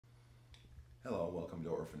Hello, welcome to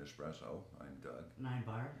Orphan Espresso. I'm Doug. And I'm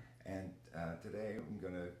Barb. And today I'm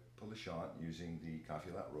going to pull a shot using the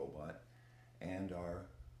Cafelat Robot and our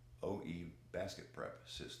OE basket prep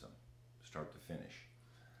system, start to finish.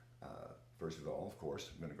 First of all, of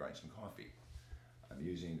course, I'm going to grind some coffee. I'm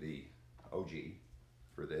using the OG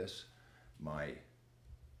for this. My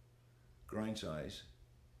grind size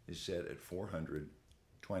is set at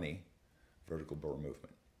 420 vertical bore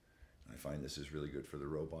movement. I find this is really good for the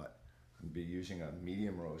robot. I'm going to be using a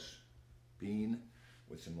medium roast bean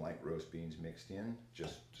with some light roast beans mixed in,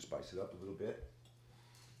 just to spice it up a little bit.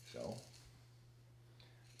 So, I'll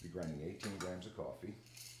be grinding 18 grams of coffee.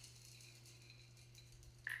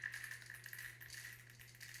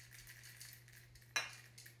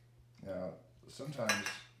 Now, sometimes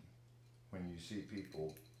when you see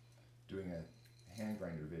people doing a hand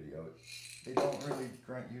grinder video, they don't really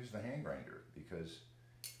use the hand grinder because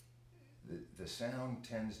the sound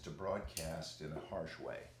tends to broadcast in a harsh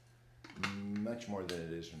way, much more than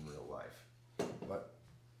it is in real life. But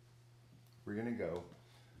we're going to go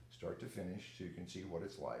start to finish so you can see what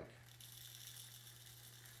it's like.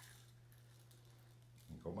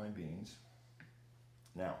 Go my beans.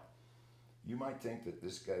 Now, you might think that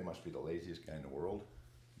this guy must be the laziest guy in the world,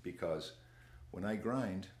 because when I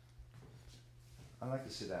grind, I like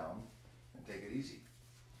to sit down and take it easy.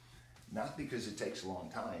 Not because it takes a long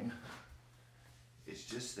time. It's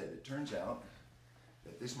just that it turns out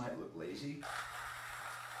that this might look lazy,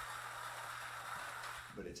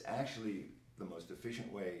 but it's actually the most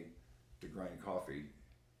efficient way to grind coffee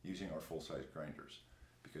using our full-size grinders,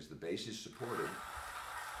 because the base is supported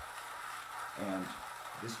and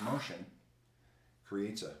this motion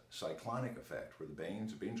creates a cyclonic effect where the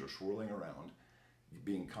beans are swirling around,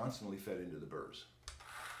 being constantly fed into the burrs.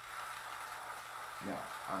 Now,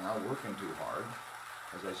 I'm not working too hard.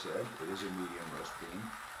 As I said, it is a medium roast bean.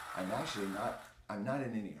 I'm not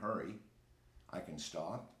in any hurry. I can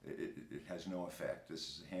stop. It has no effect. This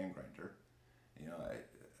is a hand grinder. You know,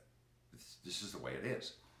 this is the way it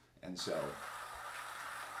is. And so,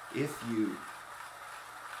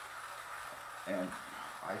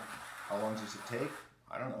 how long does it take?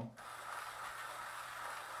 I don't know.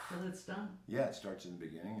 Till it's done. Yeah, it starts in the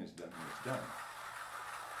beginning and it's done when it's done.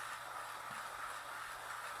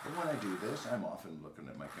 But when I do this, I'm often looking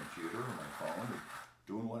at my computer or my phone or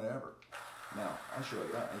doing whatever. Now, I'll show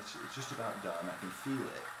you. It's just about done. I can feel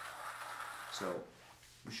it. So,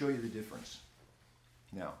 I'll show you the difference.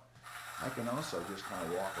 Now, I can also just kind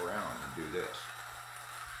of walk around and do this.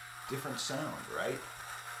 Different sound, right?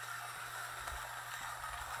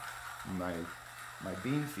 My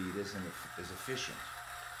bean feed isn't as efficient.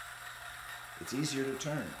 It's easier to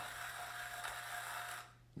turn.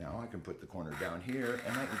 Now I can put the corner down here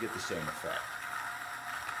and I can get the same effect.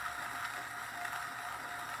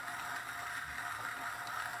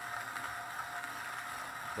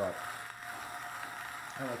 But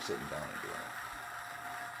I like sitting down and doing it.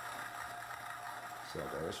 So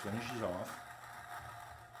those finishes off.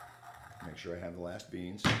 Make sure I have the last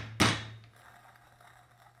beans.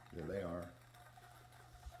 There they are.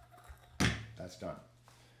 That's done.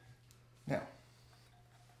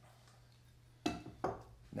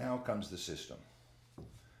 Now comes the system.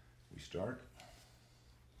 We start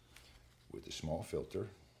with a small filter.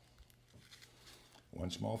 One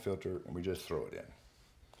small filter, and we just throw it in.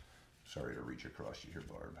 Sorry to reach across you here,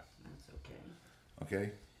 Barb. That's okay.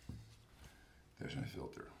 Okay? There's my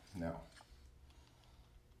filter. Now,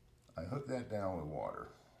 I hook that down with water.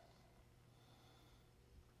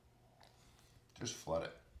 Just flood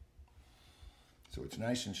it. So it's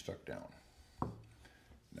nice and stuck down.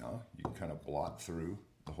 Now, you can kind of blot through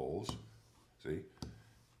the holes. See?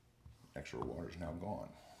 Extra water is now gone.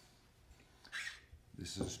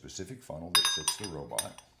 This is a specific funnel that fits the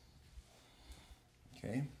robot.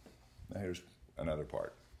 Okay? Now here's another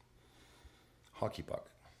part. Hockey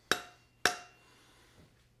puck.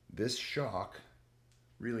 This shock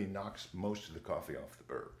really knocks most of the coffee off the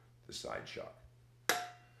burr, the side shock.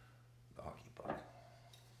 The hockey puck.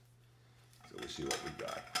 So we'll see what we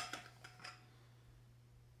got.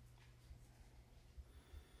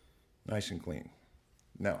 Nice and clean.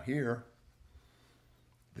 Now here,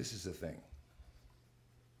 this is the thing.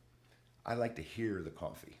 I like to hear the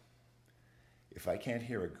coffee. If I can't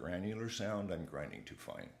hear a granular sound, I'm grinding too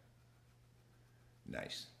fine.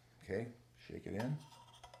 Nice. Okay, shake it in.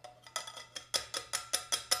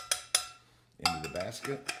 Into the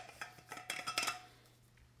basket.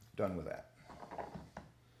 Done with that.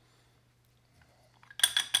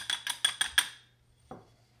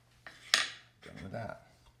 Done with that.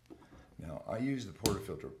 Now, I use the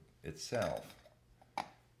portafilter itself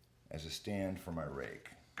as a stand for my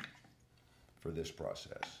rake. for this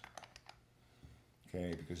process.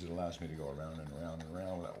 Okay, because it allows me to go around and around and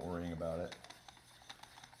around without worrying about it.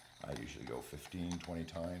 I usually go 15, 20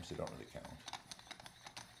 times. They don't really count.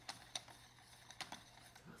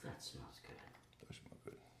 Oh, that smells good. Those smell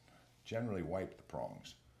good. Generally wipe the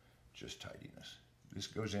prongs, just tidiness. This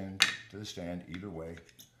goes in to the stand either way,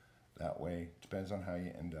 that way, depends on how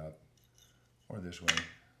you end up, or this way.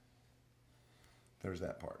 There's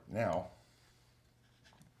that part. Now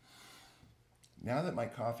that my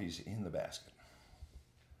coffee's in the basket,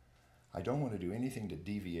 I don't want to do anything to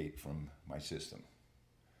deviate from my system,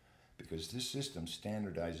 because this system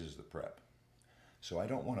standardizes the prep. So I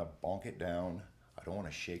don't want to bonk it down, I don't want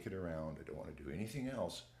to shake it around, I don't want to do anything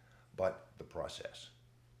else but the process.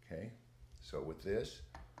 Okay? So with this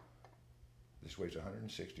weighs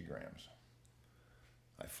 160 grams.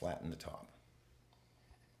 I flatten the top.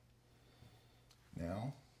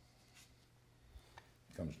 Now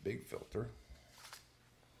comes big filter.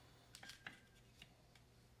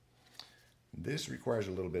 This requires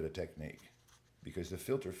a little bit of technique because the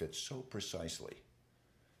filter fits so precisely.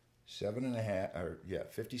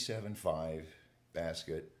 57.5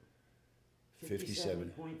 basket,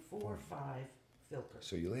 57.45 filter.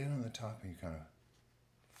 So you lay it on the top and you kind of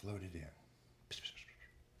float it in.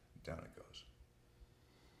 Down it goes.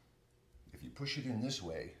 If you push it in this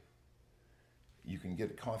way, you can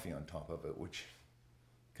get coffee on top of it, which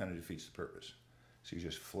kind of defeats the purpose. So you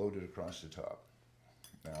just float it across the top.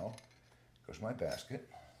 Now goes my basket,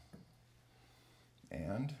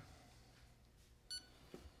 and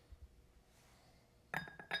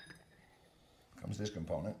comes this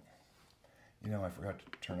component. You know, I forgot to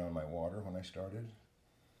turn on my water when I started.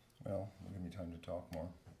 Well, it'll give me time to talk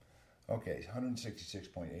more. Okay,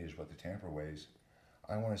 166.8 is what the tamper weighs.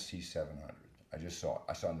 I want to see 700. I saw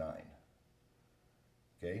 9.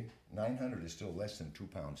 Okay, 900 is still less than 2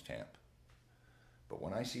 pounds tamp. But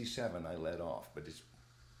when I see 7, I let off, but it's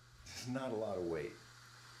not a lot of weight.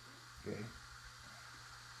 Okay,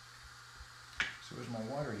 so as my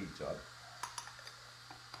water heats up,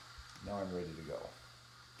 now I'm ready to go.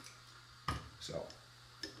 So,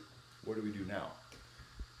 what do we do now?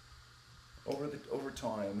 Over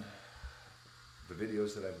time, the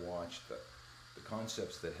videos that I've watched, the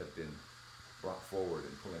concepts that have been brought forward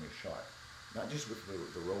in pulling a shot, not just with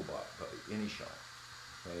the robot, but any shot,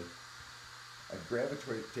 okay? I've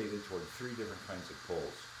gravitated toward 3 different kinds of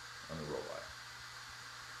pulls on the robot.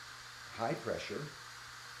 High pressure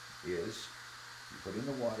is, you put in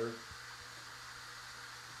the water,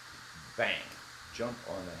 bang, jump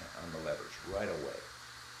on the leverage right away.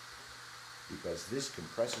 Because this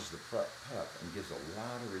compresses the pup and gives a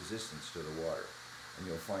lot of resistance to the water. And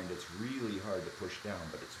you'll find it's really hard to push down,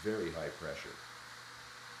 but it's very high pressure.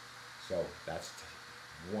 So that's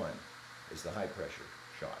 1, is the high pressure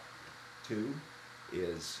shot. 2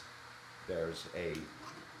 is there's a,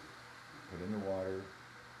 put in the water,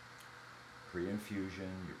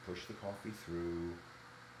 pre-infusion, you push the coffee through,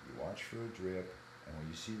 you watch for a drip, and when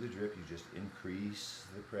you see the drip, you just increase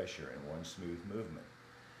the pressure in one smooth movement.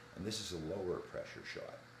 And this is a lower pressure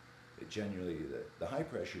shot. It generally, the high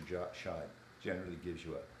pressure shot generally gives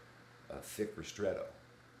you a thick ristretto.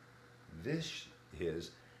 This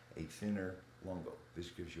is a thinner lungo.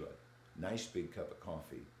 This gives you a nice big cup of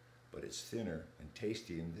coffee, but it's thinner and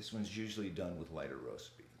tasty, and this one's usually done with lighter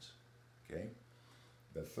roast beans. Okay?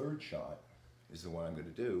 The third shot is the one I'm going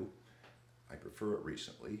to do. I prefer it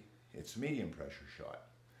recently. It's medium pressure shot,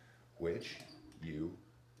 which you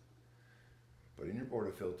put in your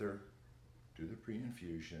portafilter, do the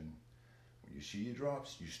pre-infusion. When you see your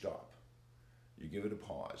drops, you stop. You give it a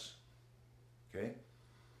pause. Okay?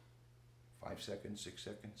 5 seconds, 6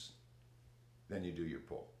 seconds. Then you do your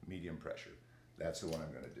pull, medium pressure. That's the one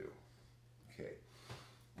I'm going to do. Okay.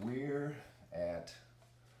 We're at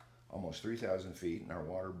almost 3,000 feet, and our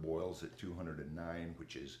water boils at 209,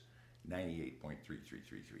 which is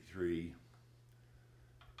 98.33333.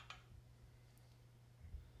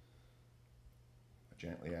 I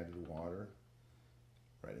gently add the water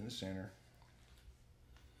right in the center.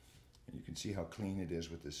 And you can see how clean it is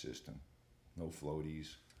with this system. No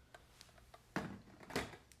floaties.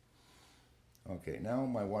 Okay, now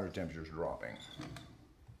my water temperature is dropping.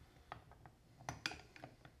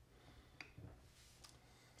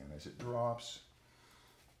 And as it drops,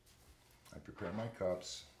 I prepare my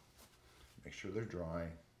cups, make sure they're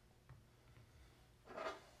dry.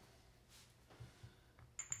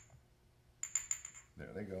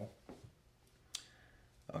 There they go.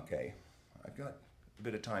 Okay, I've got a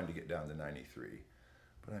bit of time to get down to 93,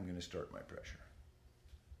 but I'm going to start my pressure.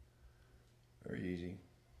 Very easy.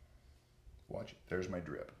 Watch it. There's my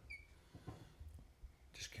drip.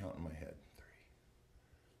 Just counting my head. 3,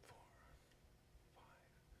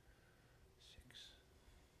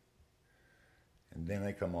 then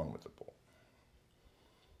I come on with the pull.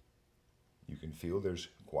 You can feel there's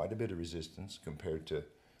quite a bit of resistance compared to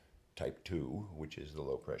type 2, which is the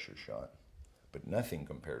low pressure shot, but nothing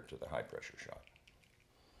compared to the high pressure shot.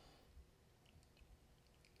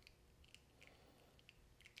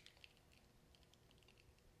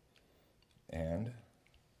 And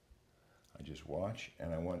I just watch,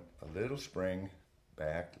 and I want a little spring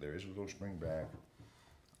back. There is a little spring back.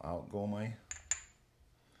 Out go my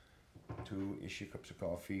 2-ish cups of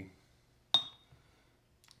coffee.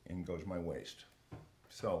 In goes my waste.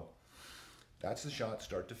 So that's the shot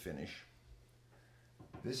start to finish.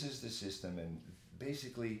 This is the system, and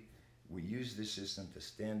basically we use this system to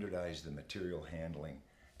standardize the material handling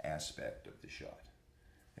aspect of the shot.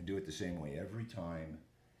 I do it the same way every time,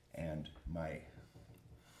 and my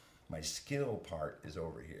skill part is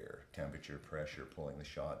over here. Temperature, pressure, pulling the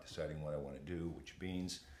shot, deciding what I want to do, which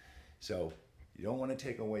beans. So you don't want to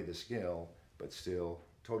take away the skill, but still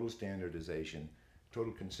total standardization,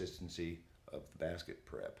 total consistency of the basket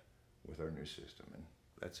prep with our new system. And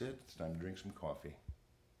that's it. It's time to drink some coffee.